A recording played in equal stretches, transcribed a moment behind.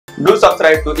Do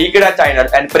subscribe to Ekeeda channel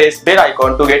and press bell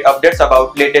icon to get updates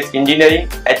about latest engineering,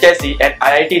 HSC and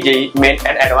IIT JEE main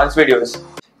and advanced videos.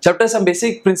 Chapter some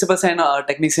basic principles and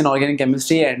techniques in organic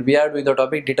chemistry, and we are doing the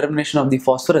topic determination of the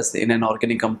phosphorus in an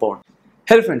organic compound.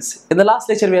 Hello friends, in the last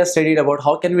lecture we have studied about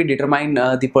how can we determine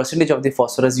the percentage of the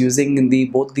phosphorus using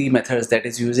both the methods, that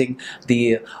is using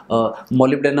the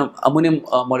ammonium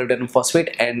molybdenum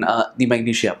phosphate and the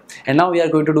magnesia. And now we are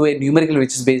going to do a numerical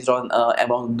which is based on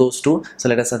among those two. So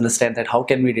let us understand that how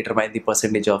can we determine the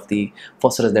percentage of the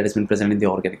phosphorus that has been present in the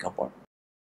organic compound.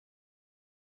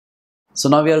 So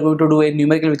now we are going to do a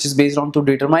numerical which is based on to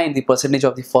determine the percentage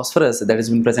of the phosphorus that has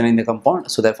been present in the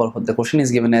compound. So therefore the question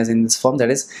is given as in this form,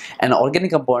 that is an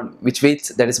organic compound which weighs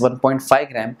that is 1.5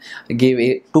 gram gave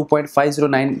a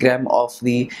 2.509 gram of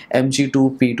the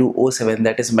Mg2P2O7,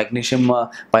 that is magnesium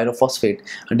pyrophosphate,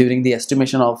 during the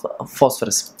estimation of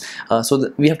phosphorus.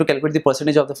 We have to calculate the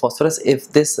percentage of the phosphorus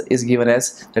if this is given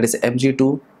as, that is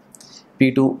Mg2P2O7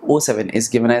 is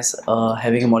given as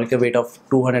having a molecular weight of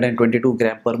 222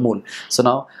 gram per mole. So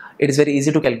now it is very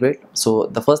easy to calculate. So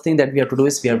the first thing that we have to do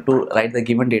is we have to write the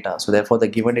given data. So therefore the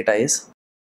given data is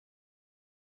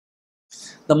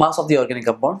the mass of the organic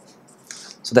compound.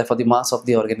 So therefore the mass of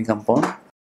the organic compound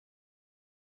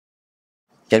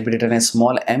can be written as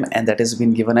small m, and that is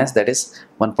been given as, that is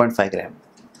 1.5 gram,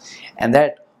 and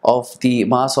that of the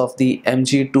mass of the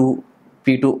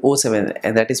Mg2P2O7,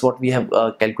 and that is what we have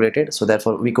calculated. So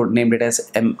therefore we could name it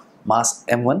as mass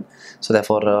m1. So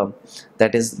therefore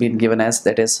that is been given as,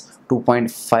 that is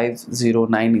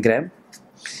 2.509 gram,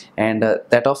 and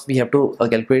that of we have to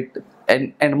calculate,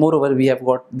 and moreover we have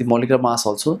got the molecular mass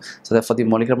also. So therefore the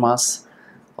molecular mass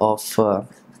of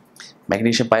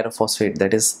magnesium pyrophosphate,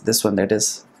 that is this one, that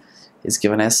is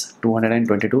given as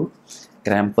 222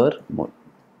 gram per mole.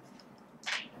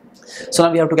 So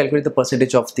now we have to calculate the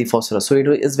percentage of the phosphorus. So it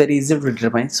is very easy to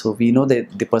determine. So we know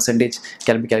that the percentage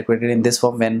can be calculated in this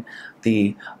form when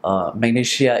the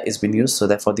magnesia is being used. So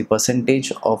therefore the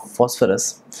percentage of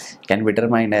phosphorus can be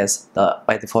determined as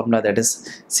by the formula, that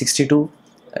is 62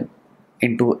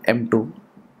 into M2,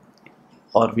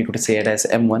 or we could say it as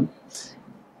M1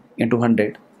 into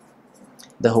 100,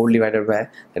 the whole divided by,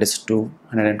 that is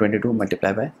 222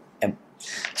 multiplied by M.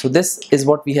 So this is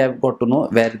what we have got to know,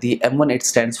 where the M1 it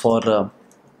stands for,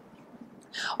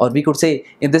 or we could say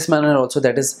in this manner also,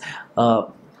 that is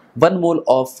 1 mole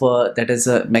of that is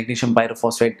magnesium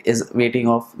pyrophosphate is weighting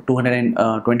of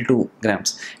 222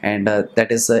 grams, and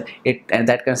that is it, and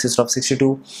that consists of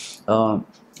 62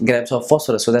 grams of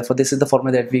phosphorus. So therefore this is the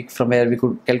formula that we, from where we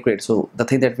could calculate. So the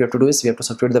thing that we have to do is we have to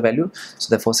substitute the value. So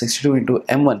therefore 62 into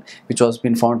M1, which was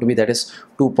been found to be, that is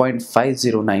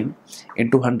 2.509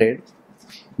 into 100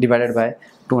 divided by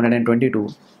 222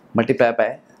 multiplied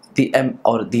by the M,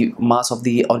 or the mass of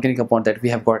the organic compound that we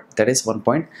have got, that is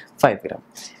 1.5 gram.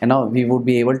 And now we would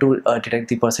be able to detect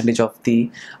the percentage of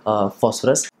the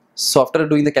phosphorus. So after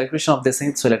doing the calculation of this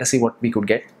thing, so let us see what we could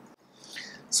get.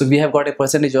 So we have got a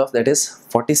percentage of, that is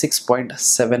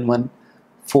 46.714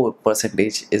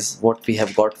 percentage is what we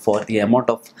have got for the amount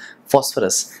of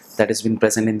phosphorus that has been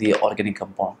present in the organic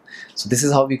compound. So this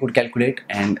is how we could calculate,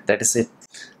 and that is it.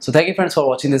 So thank you friends for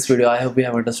watching this video. I hope you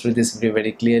have understood this video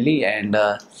very clearly, and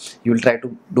you will try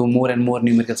to do more and more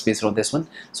numericals based on this one.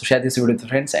 So share this video with your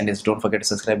friends, and don't forget to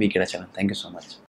subscribe to Ekeeda channel. Thank you so much.